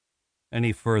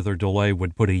Any further delay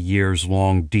would put a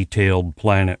years-long detailed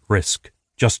plan at risk,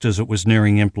 just as it was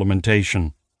nearing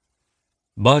implementation.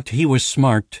 But he was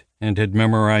smart and had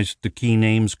memorized the key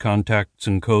names, contacts,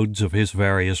 and codes of his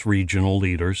various regional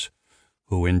leaders,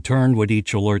 who in turn would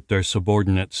each alert their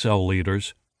subordinate cell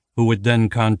leaders, who would then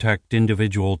contact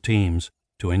individual teams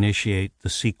to initiate the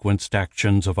sequenced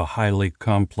actions of a highly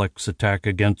complex attack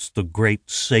against the great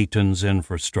Satan's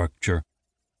infrastructure.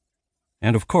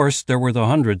 And of course, there were the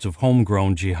hundreds of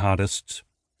homegrown jihadists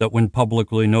that, when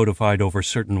publicly notified over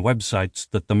certain websites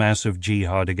that the massive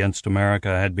jihad against America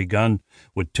had begun,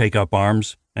 would take up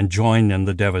arms and join in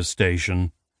the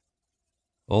devastation.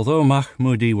 Although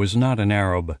Mahmoudi was not an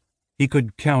Arab, he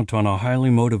could count on a highly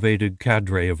motivated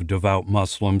cadre of devout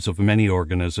Muslims of many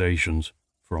organizations,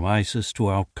 from ISIS to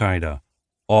Al-Qaeda,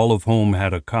 all of whom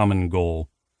had a common goal,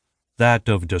 that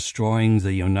of destroying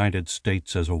the United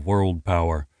States as a world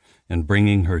power and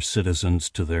bringing her citizens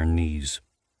to their knees,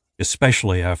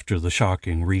 especially after the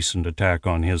shocking recent attack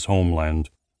on his homeland.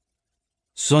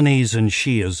 Sunnis and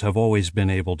Shias have always been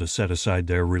able to set aside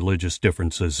their religious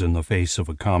differences in the face of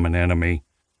a common enemy.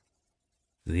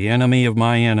 The enemy of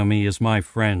my enemy is my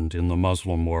friend in the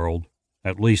Muslim world,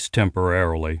 at least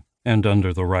temporarily, and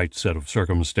under the right set of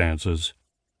circumstances.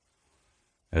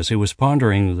 As he was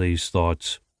pondering these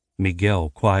thoughts, Miguel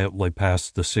quietly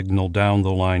passed the signal down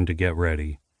the line to get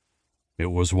ready.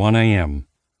 It was 1 a.m.,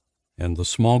 and the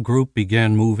small group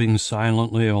began moving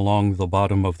silently along the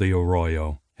bottom of the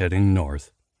arroyo, heading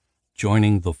north,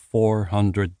 joining the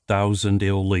 400,000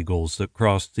 illegals that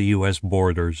cross the U.S.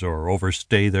 borders or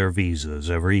overstay their visas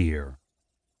every year.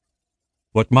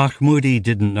 What Mahmoudi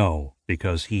didn't know,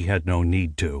 because he had no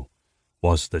need to,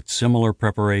 was that similar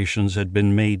preparations had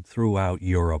been made throughout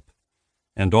Europe,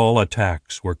 and all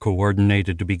attacks were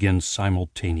coordinated to begin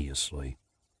simultaneously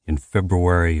in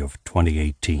February of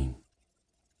 2018.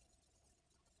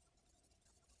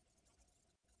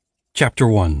 Chapter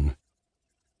 1.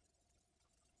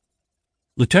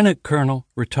 Lieutenant Colonel,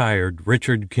 retired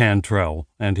Richard Cantrell,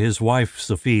 and his wife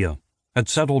Sophia had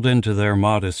settled into their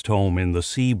modest home in the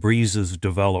Sea Breezes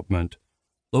development,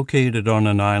 located on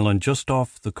an island just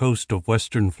off the coast of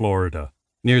western Florida,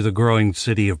 near the growing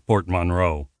city of Port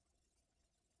Monroe.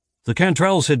 The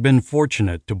Cantrells had been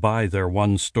fortunate to buy their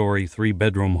one-story,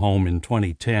 three-bedroom home in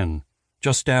 2010,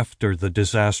 just after the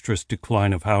disastrous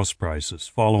decline of house prices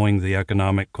following the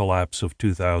economic collapse of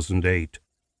 2008.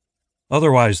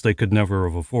 Otherwise, they could never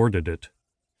have afforded it.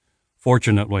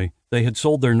 Fortunately, they had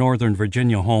sold their Northern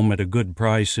Virginia home at a good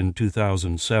price in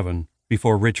 2007,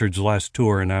 before Richard's last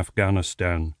tour in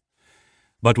Afghanistan.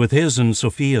 But with his and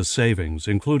Sophia's savings,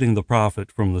 including the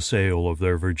profit from the sale of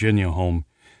their Virginia home,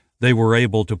 they were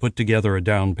able to put together a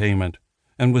down payment,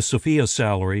 and with Sophia's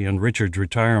salary and Richard's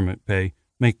retirement pay,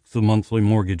 make the monthly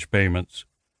mortgage payments.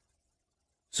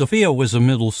 Sophia was a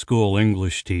middle school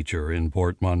English teacher in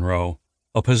Port Monroe,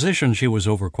 a position she was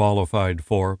overqualified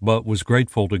for, but was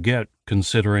grateful to get,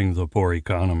 considering the poor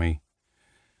economy.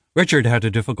 Richard had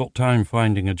a difficult time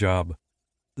finding a job.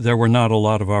 There were not a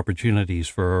lot of opportunities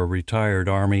for a retired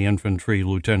Army infantry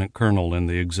lieutenant colonel in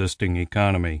the existing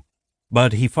economy,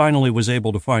 but he finally was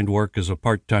able to find work as a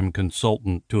part-time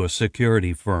consultant to a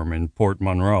security firm in Port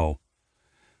Monroe.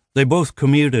 They both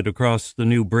commuted across the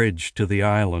new bridge to the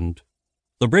island.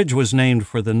 The bridge was named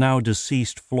for the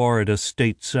now-deceased Florida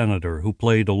state senator who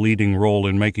played a leading role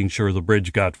in making sure the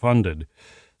bridge got funded,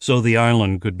 so the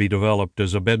island could be developed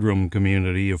as a bedroom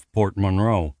community of Port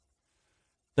Monroe.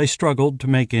 They struggled to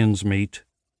make ends meet,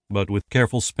 but with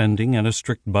careful spending and a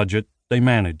strict budget, they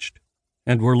managed,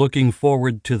 and were looking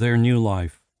forward to their new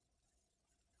life.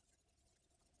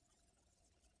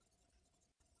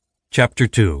 Chapter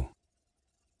 2.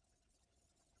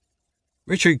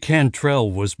 Richard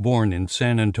Cantrell was born in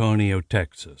San Antonio,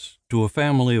 Texas, to a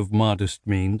family of modest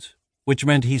means, which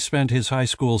meant he spent his high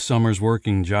school summers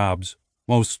working jobs,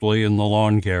 mostly in the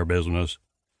lawn care business.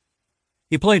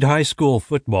 He played high school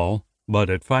football, but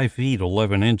at 5 feet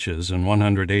 11 inches and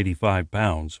 185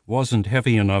 pounds, wasn't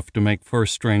heavy enough to make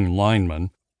first-string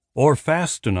lineman, or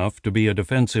fast enough to be a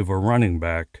defensive or running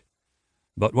back.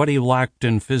 But what he lacked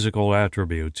in physical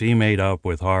attributes he made up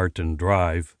with heart and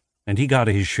drive, and he got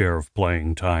his share of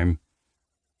playing time.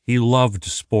 He loved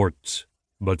sports,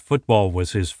 but football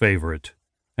was his favorite,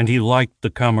 and he liked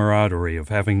the camaraderie of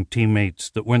having teammates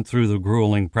that went through the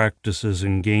grueling practices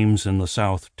and games in the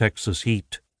South Texas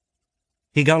heat.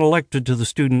 He got elected to the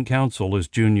student council his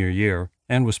junior year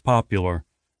and was popular,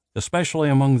 especially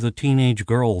among the teenage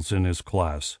girls in his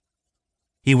class.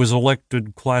 He was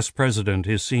elected class president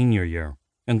his senior year,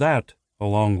 and that,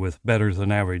 along with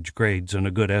better-than-average grades and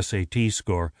a good SAT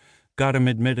score, got him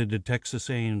admitted to Texas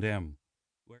A&M.